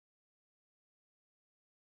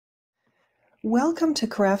Welcome to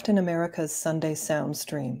Craft in America's Sunday Sound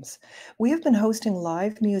Streams. We have been hosting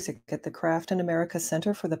live music at the Craft in America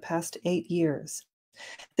Center for the past 8 years.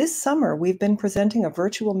 This summer, we've been presenting a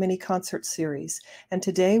virtual mini concert series, and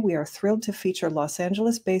today we are thrilled to feature Los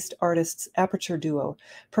Angeles-based artists Aperture Duo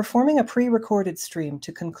performing a pre-recorded stream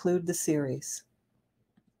to conclude the series.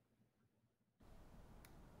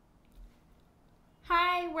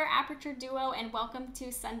 Hi, we're Aperture Duo and welcome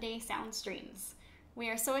to Sunday Sound Streams. We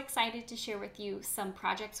are so excited to share with you some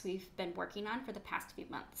projects we've been working on for the past few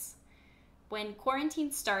months. When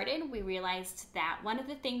quarantine started, we realized that one of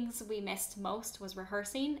the things we missed most was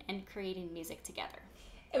rehearsing and creating music together.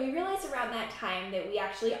 And we realized around that time that we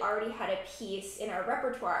actually already had a piece in our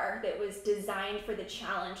repertoire that was designed for the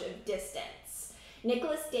challenge of distance.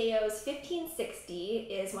 Nicholas Deo's 1560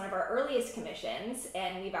 is one of our earliest commissions,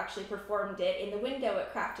 and we've actually performed it in the window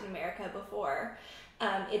at Craft in America before.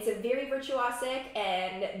 It's a very virtuosic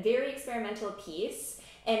and very experimental piece,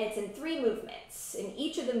 and it's in 3 movements. And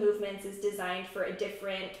each of the movements is designed for a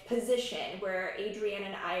different position, where Adrienne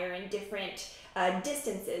and I are in different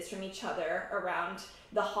distances from each other around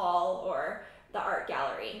the hall or the art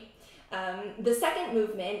gallery. The second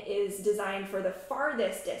movement is designed for the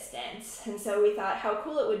farthest distance, and so we thought how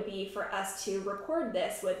cool it would be for us to record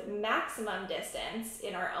this with maximum distance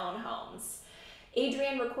in our own homes.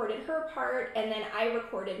 Adrienne recorded her part, and then I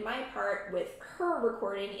recorded my part with her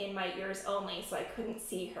recording in my ears only, so I couldn't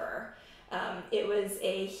see her. It was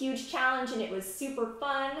a huge challenge and it was super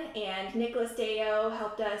fun, and Nicholas Deo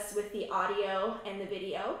helped us with the audio and the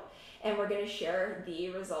video, and we're going to share the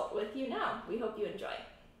result with you now. We hope you enjoy.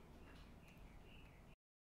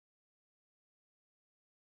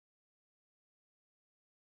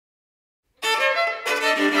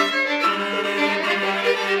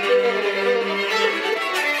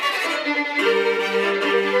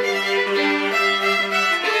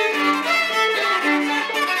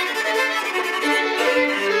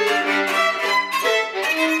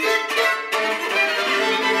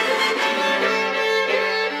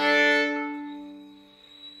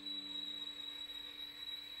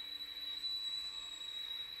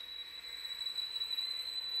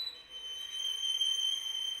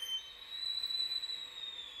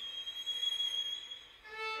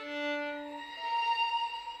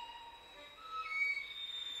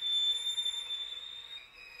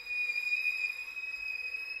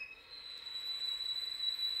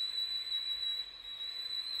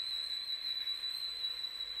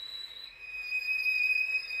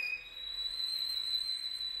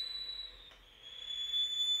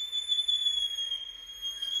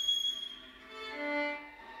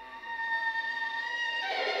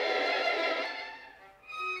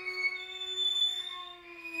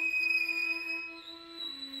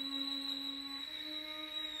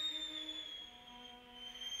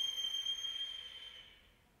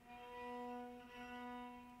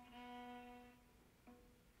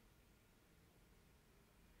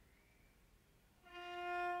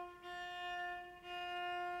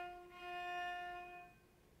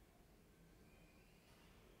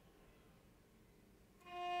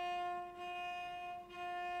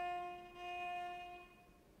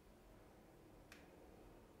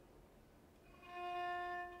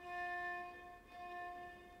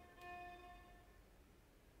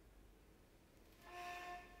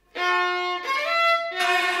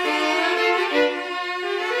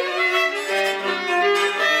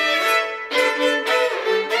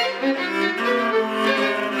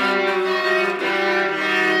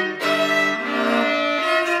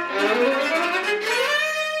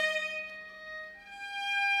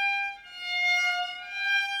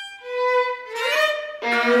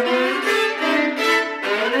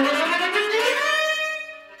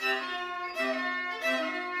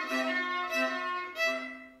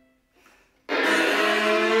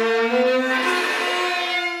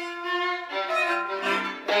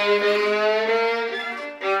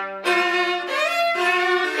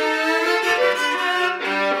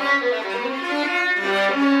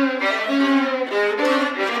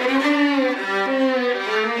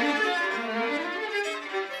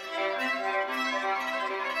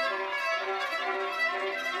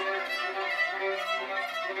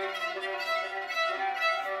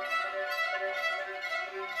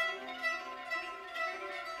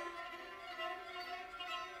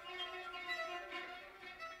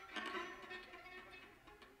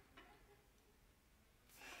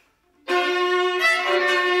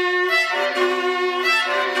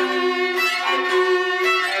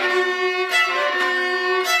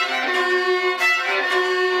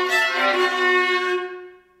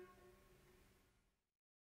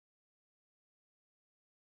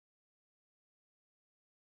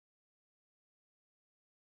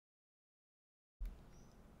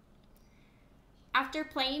 After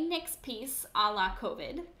playing Nick's piece a la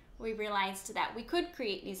COVID, we realized that we could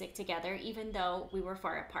create music together even though we were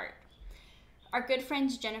far apart. Our good friend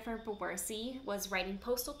Jennifer Bawersi was writing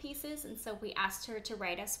postal pieces, and so we asked her to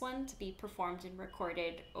write us one to be performed and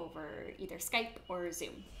recorded over either Skype or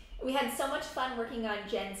Zoom. We had so much fun working on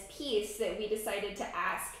Jen's piece that we decided to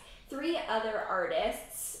ask 3 other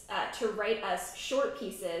artists to write us short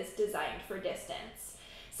pieces designed for distance.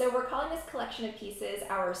 So we're calling this collection of pieces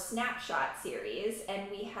our Snapshot series, and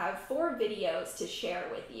we have 4 videos to share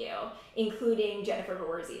with you, including Jennifer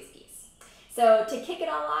Bawersi's piece. So to kick it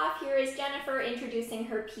all off, here is Jennifer introducing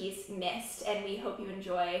her piece, Mist, and we hope you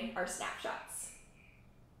enjoy our snapshots.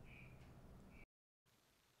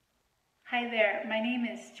 Hi there, my name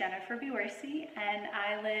is Jennifer Bawersi, and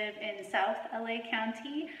I live in South LA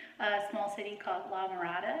County, a small city called La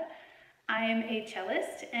Mirada. I am a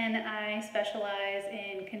cellist, and I specialize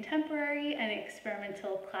in contemporary and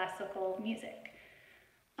experimental classical music.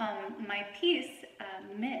 My piece,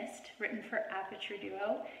 Mist, written for Aperture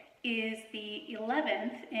Duo, is the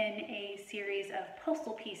 11th in a series of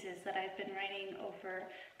postal pieces that I've been writing over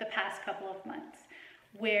the past couple of months,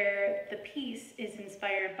 where the piece is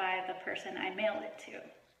inspired by the person I mailed it to.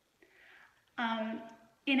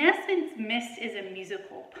 In essence, Mist is a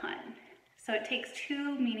musical pun. So it takes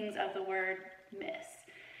 2 meanings of the word miss.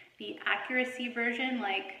 The accuracy version,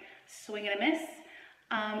 like swing and a miss,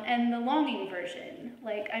 and the longing version,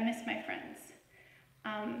 like I miss my friends.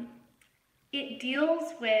 It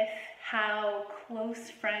deals with how close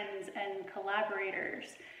friends and collaborators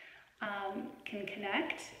can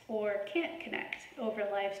connect or can't connect over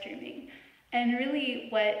live streaming, and really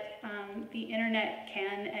what the internet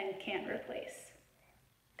can and can't replace.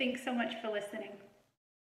 Thanks so much for listening.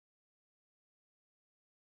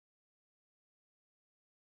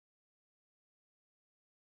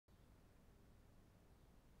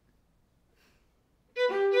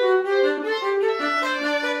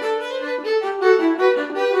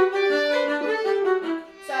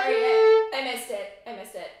 Sorry, I missed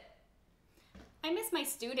it. I miss my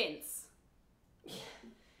students.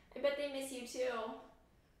 I bet they miss you too.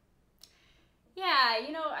 Yeah,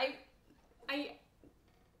 you know, I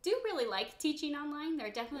do really like teaching online. There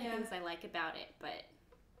are definitely things I like about it, but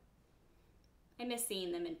I miss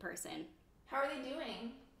seeing them in person. How are they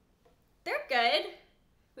doing? They're good.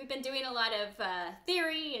 We've been doing a lot of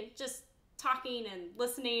theory and just talking and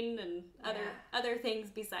listening and other things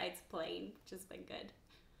besides playing, which has been good.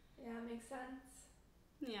 Yeah, makes sense.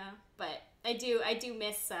 Yeah, but I do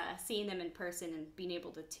miss seeing them in person and being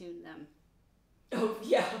able to tune them. Oh,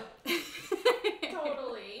 yeah.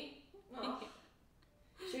 Totally. Oh.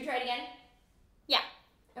 Should we try it again? Yeah.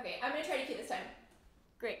 Okay, I'm going to try to cue this time.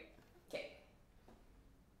 Great. Okay.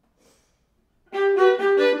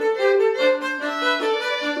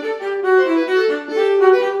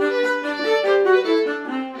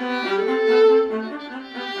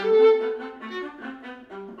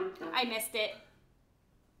 I missed it.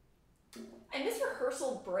 I miss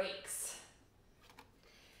rehearsal breaks.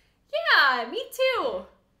 Yeah, me too.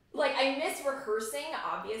 Like, I miss rehearsing,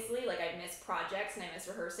 obviously. Like, I miss projects and I miss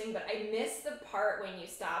rehearsing, but I miss the part when you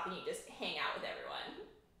stop and you just hang out with everyone.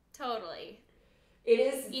 Totally.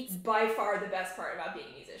 It's by far the best part about being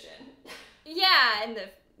a musician. Yeah, and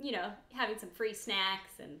having some free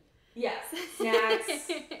snacks and... Yes, snacks,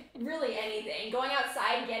 really anything. Going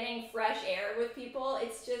outside, getting fresh air with people,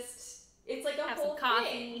 it's like a have whole some coffee.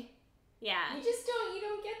 thing. Yeah. You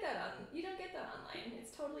don't get that online.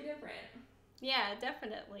 It's totally different. Yeah,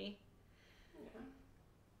 definitely. Yeah.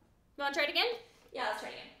 You want to try it again? Yeah, let's try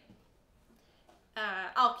it again.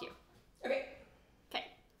 I'll cue. Okay. Okay.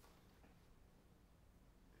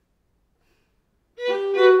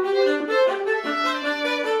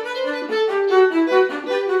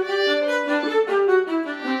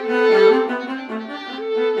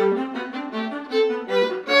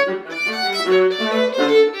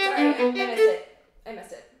 I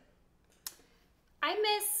missed it. I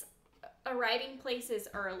miss arriving places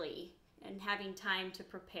early and having time to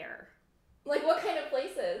prepare. Like, what kind of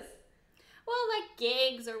places? Well, like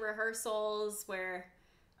gigs or rehearsals where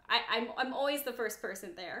I'm always the first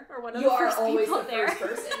person there, or one of the first people there. You are always the first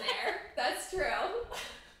person there. That's true.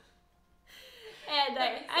 And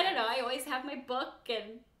I don't know, I always have my book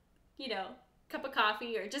and, cup of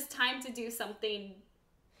coffee or just time to do something.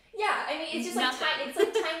 Yeah, I mean, it's just like time. It's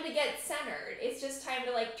like time to get centered. It's just time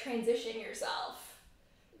to like transition yourself.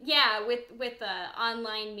 Yeah, with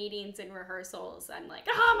online meetings and rehearsals, I'm like,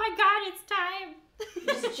 oh my god, it's time. You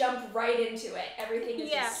just jump right into it. Everything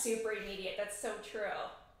is just super immediate. That's so true.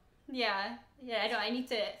 Yeah, I know. I need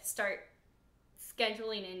to start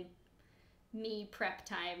scheduling in me prep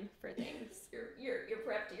time for things. your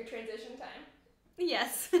prep to your transition time.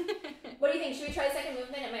 Yes. What do you think? Should we try the second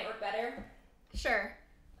movement? It might work better. Sure.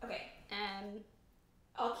 Okay.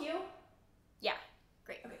 All cue? Yeah.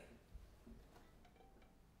 Great. Okay.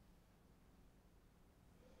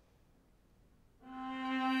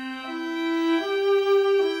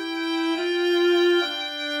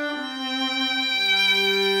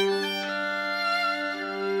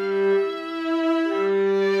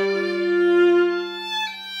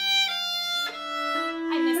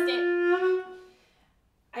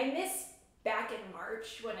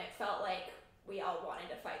 When it felt like we all wanted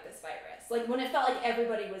to fight this virus. Like when it felt like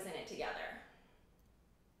everybody was in it together.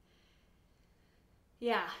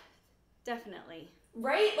 Yeah, definitely.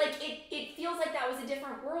 Right? Like it feels like that was a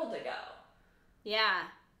different world ago. Yeah.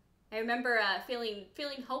 I remember feeling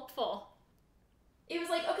hopeful. It was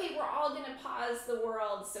like, okay, we're all going to pause the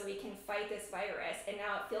world so we can fight this virus. And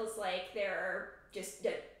now it feels like there are just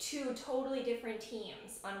two totally different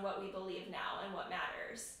teams on what we believe now and what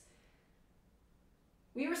matters.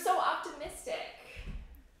 We were so optimistic.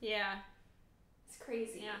 Yeah. It's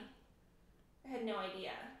crazy. Yeah. I had no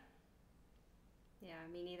idea. Yeah,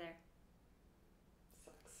 me neither.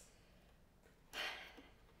 Sucks.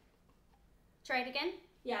 Try it again?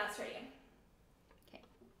 Yeah, let's try it again. Okay.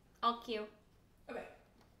 All cue. Okay.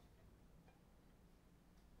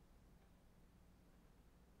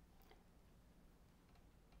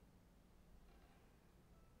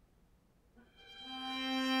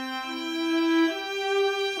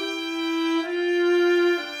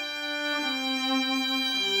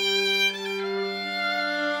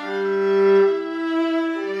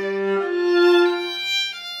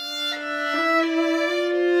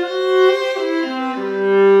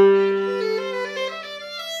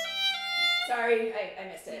 Sorry, I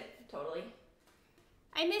missed it. Totally.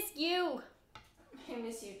 I miss you. I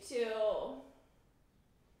miss you too.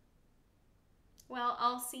 Well,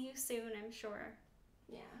 I'll see you soon, I'm sure.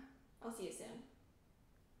 Yeah, I'll see you soon.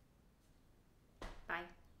 Bye.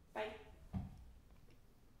 Bye.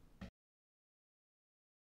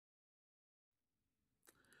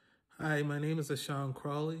 Hi, my name is Ashawn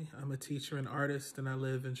Crawley. I'm a teacher and artist, and I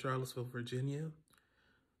live in Charlottesville, Virginia.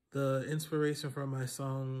 The inspiration for my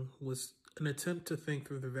song was an attempt to think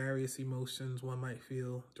through the various emotions one might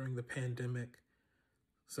feel during the pandemic.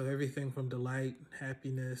 So everything from delight,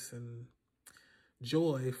 happiness, and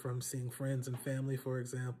joy from seeing friends and family, for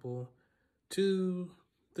example, to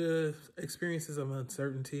the experiences of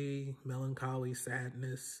uncertainty, melancholy,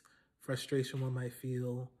 sadness, frustration one might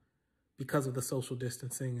feel because of the social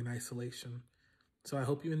distancing and isolation. So I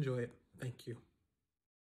hope you enjoy it. Thank you.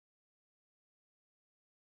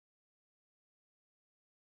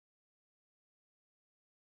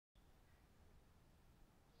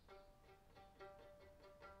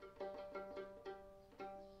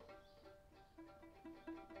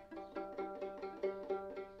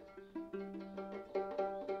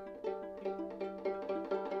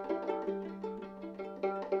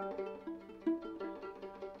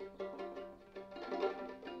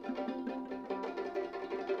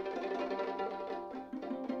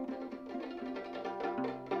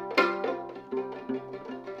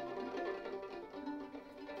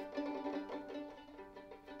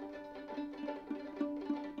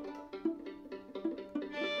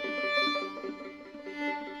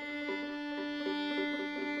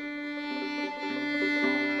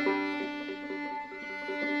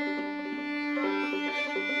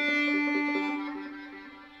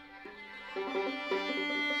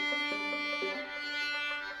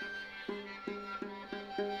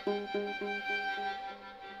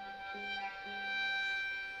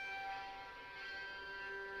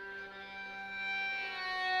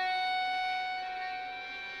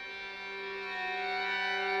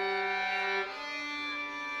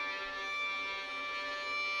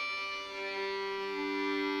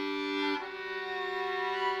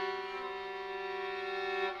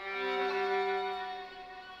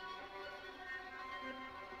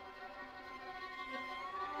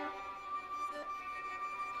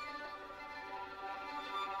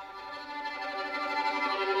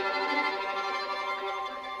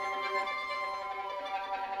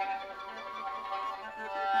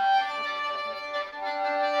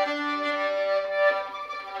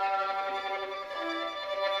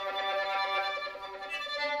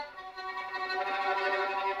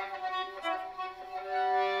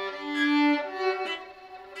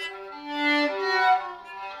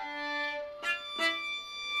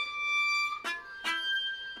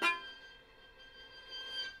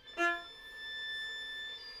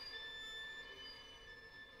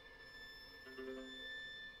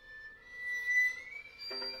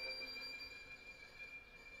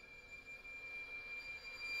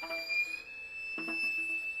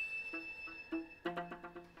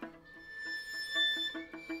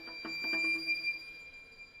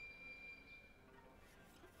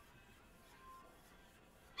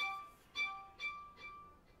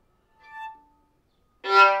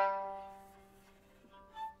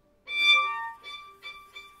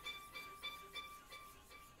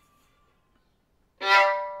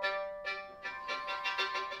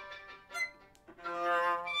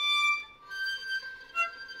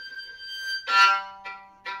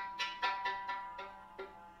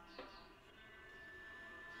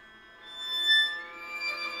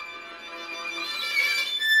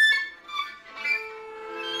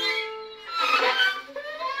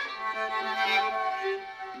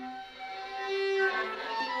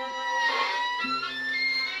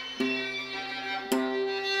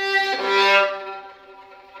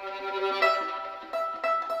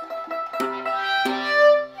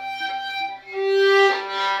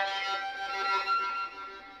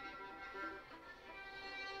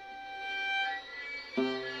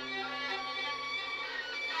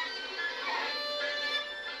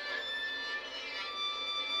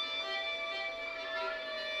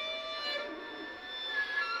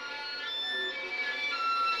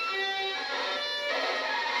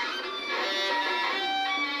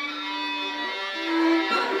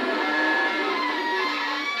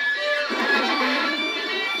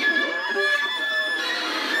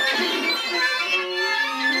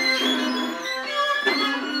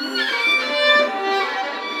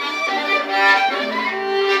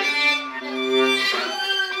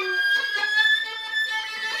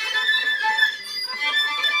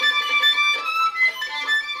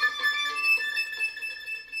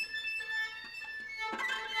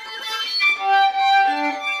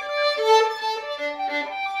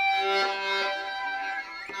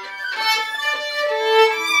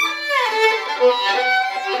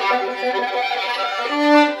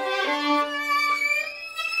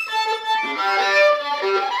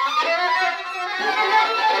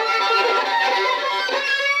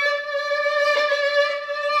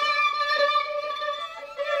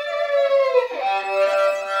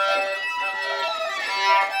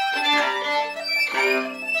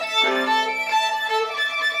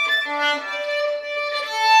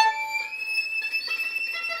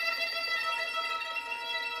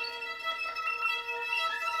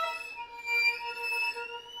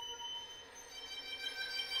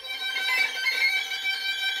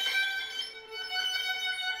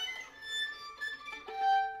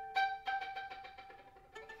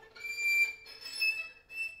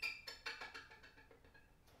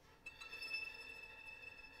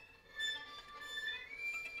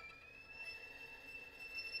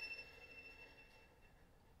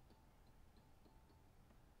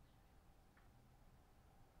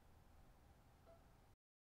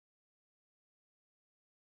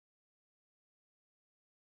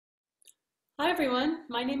 Hi everyone,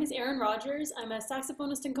 my name is Erin Rogers. I'm a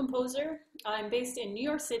saxophonist and composer. I'm based in New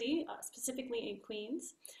York City, specifically in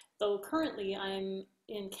Queens, though currently I'm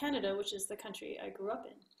in Canada, which is the country I grew up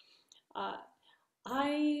in.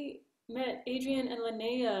 I met Adrian and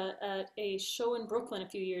Linnea at a show in Brooklyn a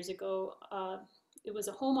few years ago. It was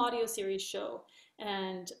a home audio series show,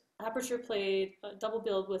 and Aperture played a double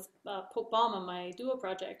billed with Pope Bama, my duo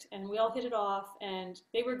project, and we all hit it off, and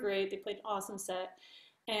they were great. They played an awesome set,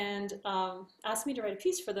 and asked me to write a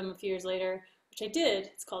piece for them a few years later, which I did.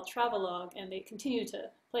 It's called Travelogue, and they continue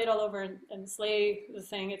to play it all over and slay the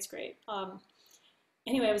thing. It's great.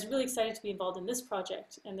 Anyway, I was really excited to be involved in this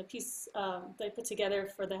project, and the piece that I put together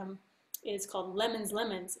for them is called Lemons,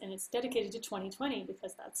 Lemons, and it's dedicated to 2020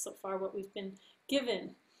 because that's so far what we've been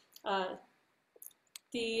given.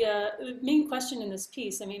 The main question in this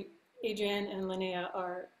piece, I mean, Adrienne and Linnea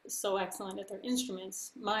are so excellent at their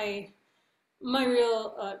instruments. My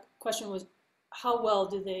real question was, how well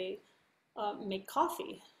do they make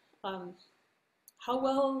coffee? How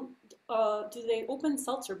well do they open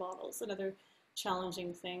seltzer bottles? Another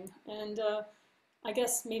challenging thing. And I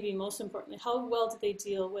guess maybe most importantly, how well do they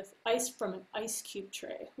deal with ice from an ice cube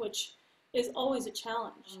tray, which is always a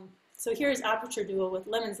challenge. So here's Aperture Duo with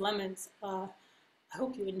Lemons, Lemons. I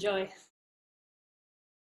hope you enjoy.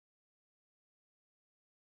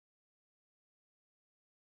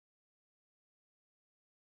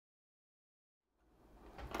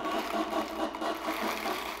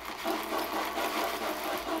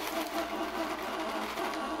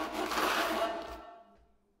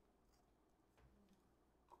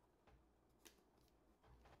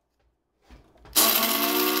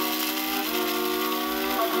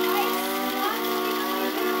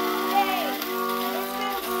 It's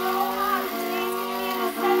been so hot.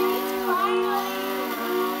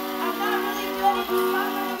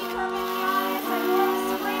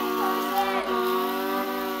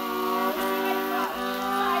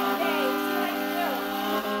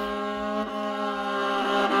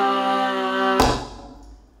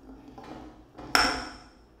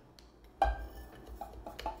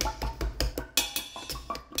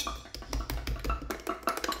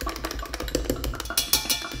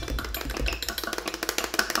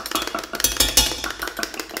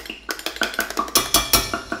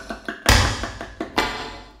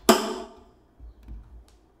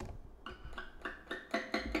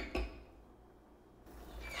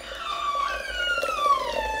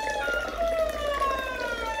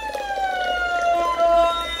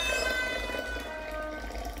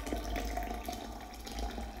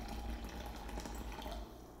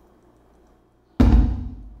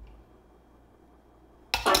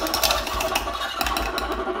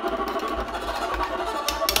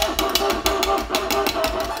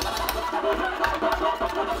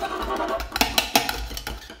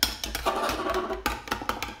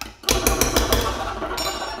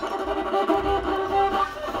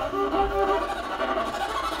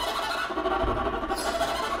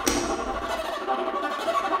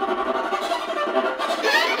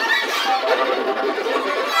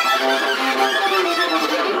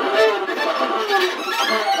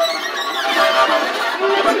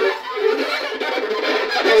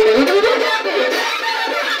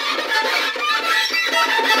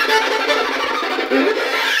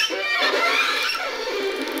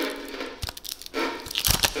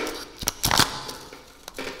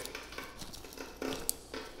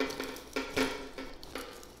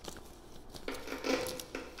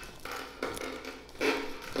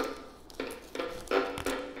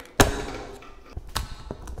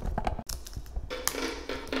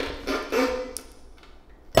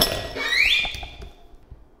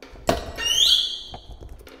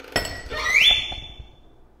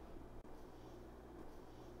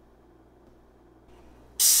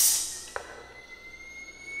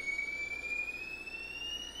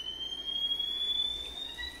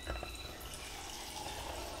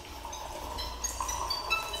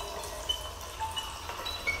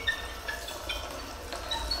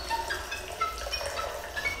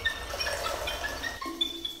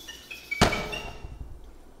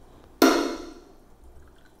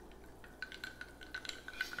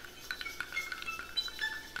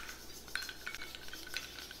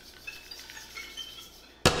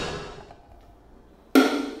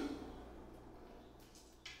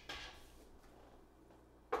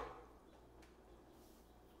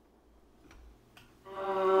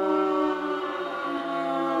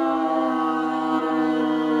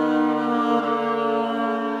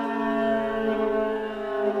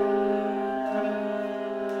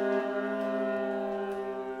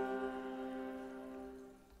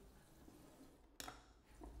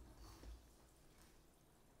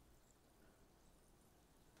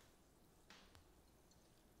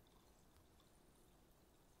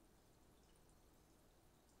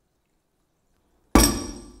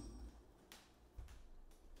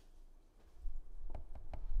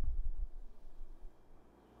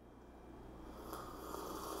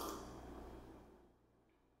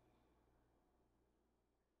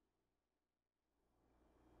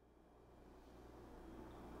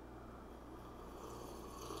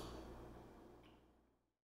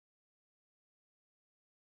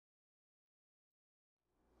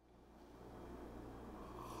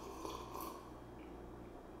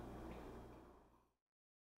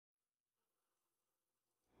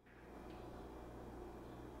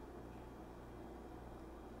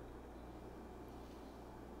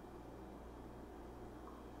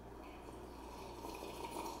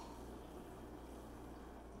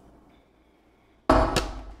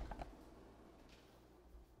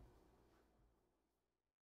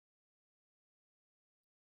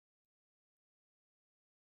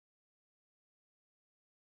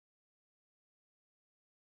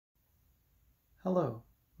 Hello,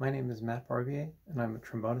 my name is Matt Barbier, and I'm a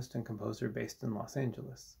trombonist and composer based in Los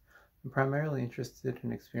Angeles. I'm primarily interested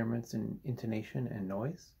in experiments in intonation and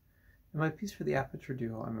noise. In my piece for the Aperture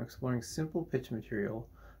Duo, I'm exploring simple pitch material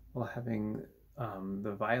while having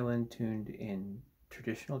the violin tuned in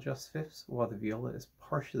traditional just fifths, while the viola is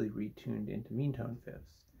partially retuned into mean tone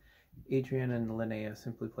fifths. Adrian and Linnea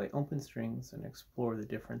simply play open strings and explore the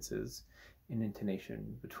differences in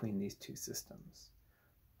intonation between these two systems.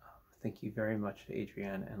 Thank you very much to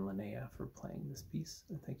Adrienne and Linnea for playing this piece,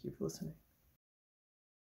 and thank you for listening.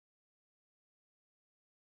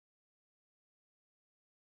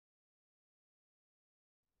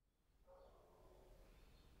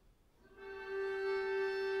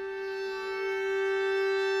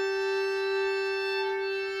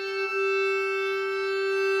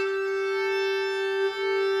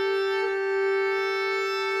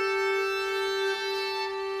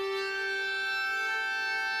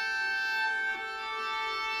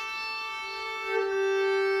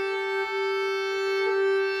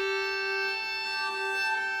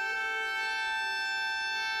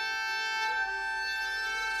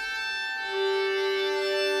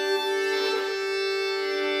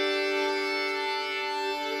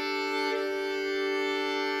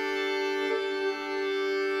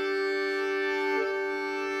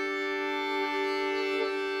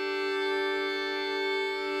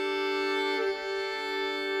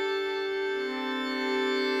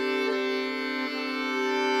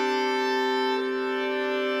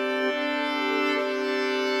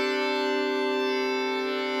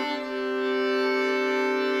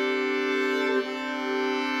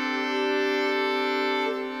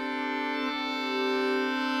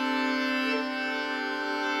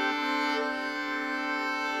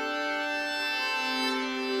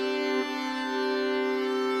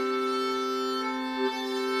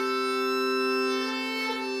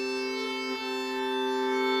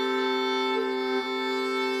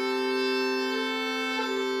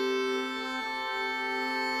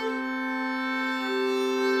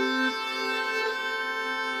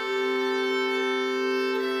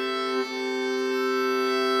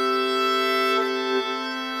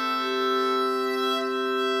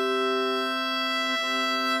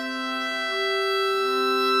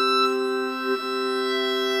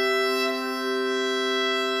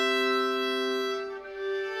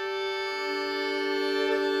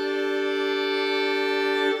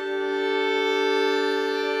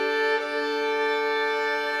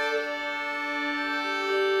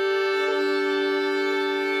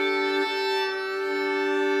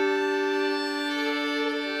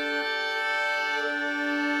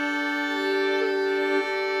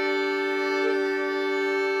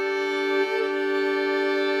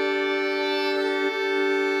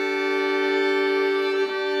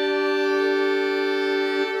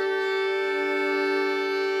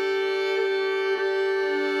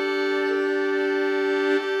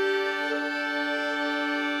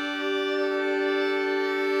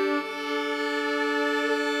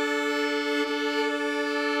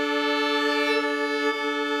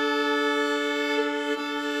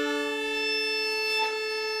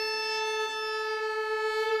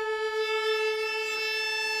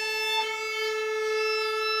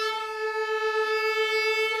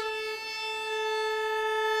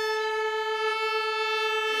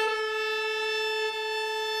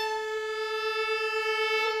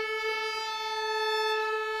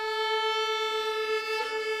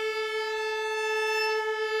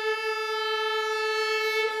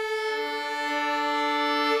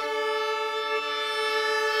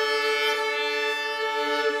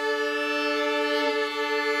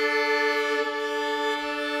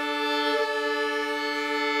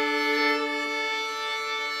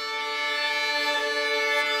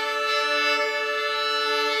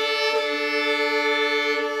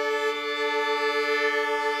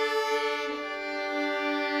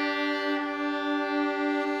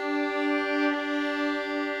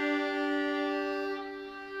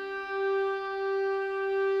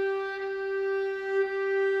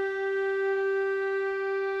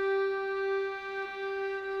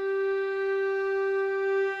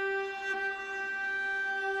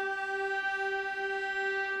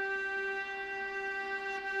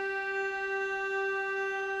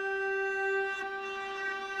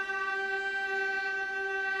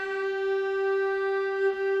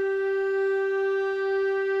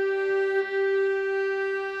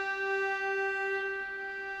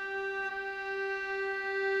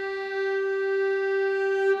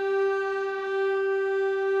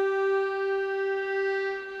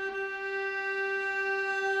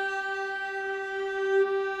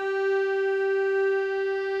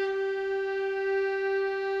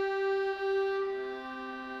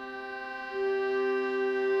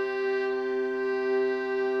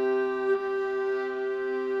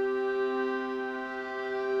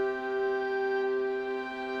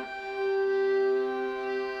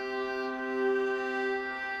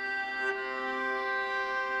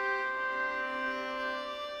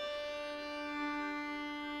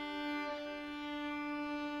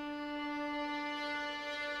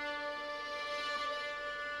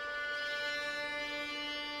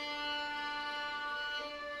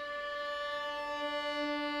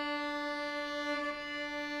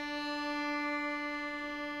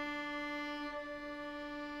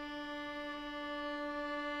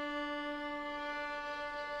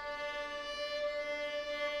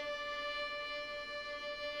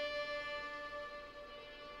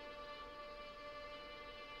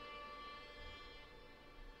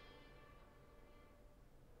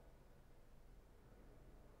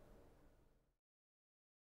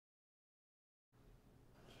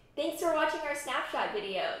 Thanks for watching our Snapshot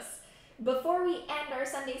videos. Before we end our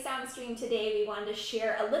Sunday Sound Stream today, we wanted to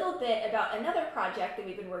share a little bit about another project that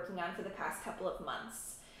we've been working on for the past couple of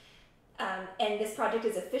months. And this project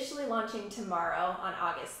is officially launching tomorrow on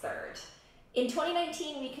August 3rd. In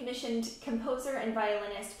 2019, we commissioned composer and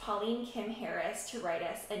violinist Pauline Kim Harris to write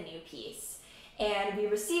us a new piece. And we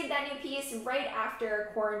received that new piece right after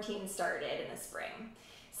quarantine started in the spring.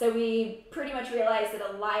 So we pretty much realized that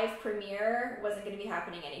a live premiere wasn't going to be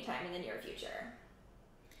happening anytime in the near future.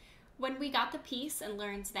 When we got the piece and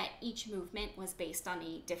learned that each movement was based on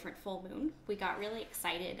a different full moon, we got really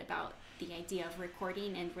excited about the idea of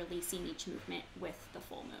recording and releasing each movement with the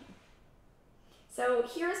full moon. So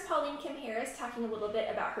here's Pauline Kim Harris talking a little bit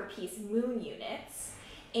about her piece Moon Units.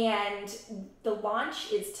 And the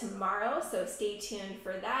launch is tomorrow, so stay tuned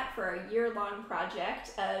for that, for our year-long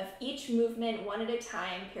project of each movement one at a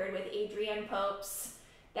time, paired with Adrienne Pope's,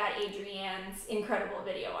 that Adrienne's incredible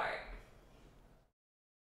video art.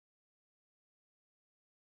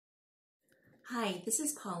 Hi, this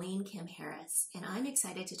is Pauline Kim Harris, and I'm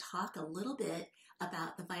excited to talk a little bit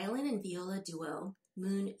about the violin and viola duo,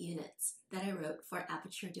 Moon Units, that I wrote for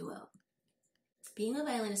Aperture Duo. Being a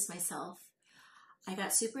violinist myself, I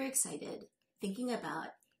got super excited thinking about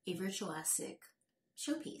a virtuosic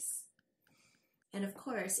showpiece. And of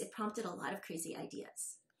course, it prompted a lot of crazy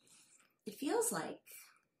ideas. It feels like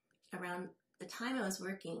around the time I was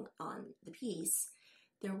working on the piece,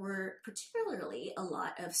 there were particularly a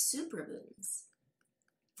lot of supermoons.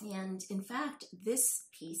 And in fact, this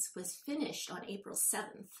piece was finished on April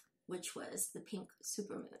 7th, which was the pink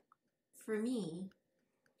supermoon. For me,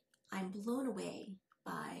 I'm blown away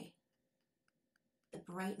by the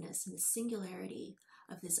brightness and the singularity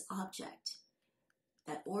of this object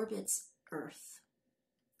that orbits Earth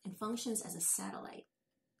and functions as a satellite.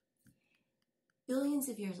 Billions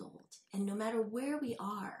of years old, and no matter where we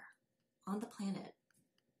are on the planet,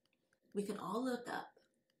 we can all look up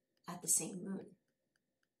at the same moon.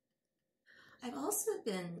 I've also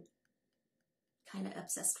been kind of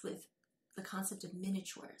obsessed with the concept of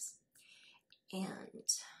miniatures, and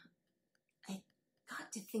I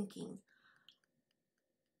got to thinking,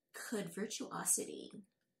 could virtuosity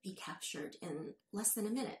be captured in less than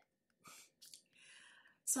a minute?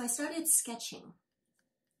 So I started sketching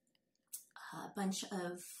a bunch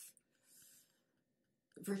of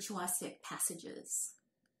virtuosic passages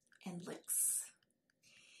and licks.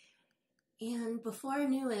 And before I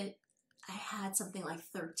knew it, I had something like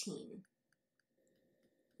 13.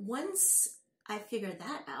 Once I figured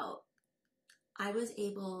that out, I was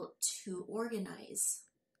able to organize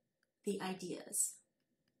the ideas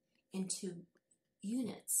into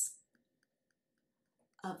units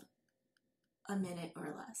of a minute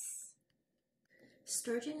or less.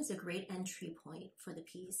 Sturgeon is a great entry point for the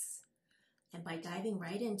piece, and by diving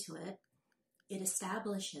right into it, it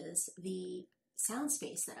establishes the sound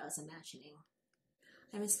space that I was imagining.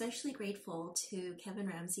 I'm especially grateful to Kevin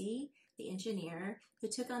Ramsey, the engineer, who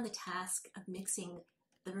took on the task of mixing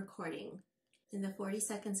the recording. In the 40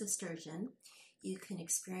 seconds of Sturgeon, you can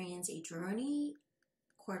experience a droney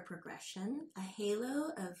chord progression, a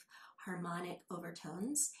halo of harmonic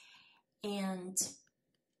overtones, and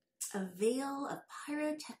a veil of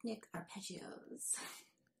pyrotechnic arpeggios.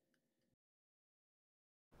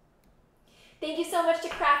 Thank you so much to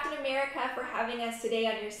Craft in America for having us today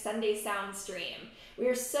on your Sunday Sound Stream. We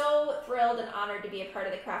are so thrilled and honored to be a part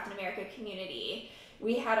of the Craft in America community.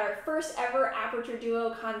 We had our first ever Aperture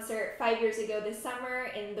Duo concert 5 years ago this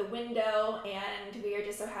summer in the window, and we are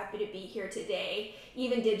just so happy to be here today,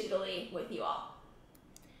 even digitally, with you all.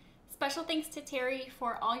 Special thanks to Terry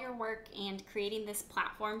for all your work and creating this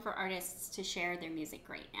platform for artists to share their music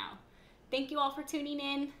right now. Thank you all for tuning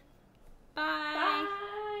in. Bye. Bye.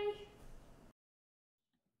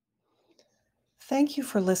 Thank you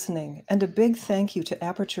for listening, and a big thank you to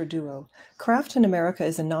Aperture Duo. Craft in America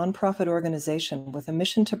is a nonprofit organization with a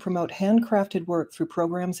mission to promote handcrafted work through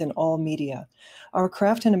programs in all media. Our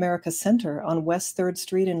Craft in America Center on West 3rd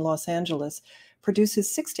Street in Los Angeles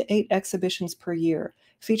produces 6 to 8 exhibitions per year,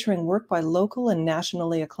 featuring work by local and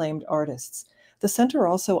nationally acclaimed artists. The center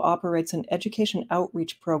also operates an education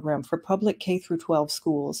outreach program for public K-12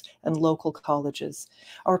 schools and local colleges.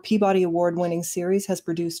 Our Peabody Award-winning series has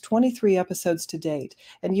produced 23 episodes to date,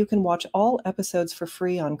 and you can watch all episodes for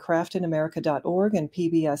free on craftinamerica.org and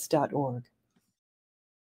pbs.org.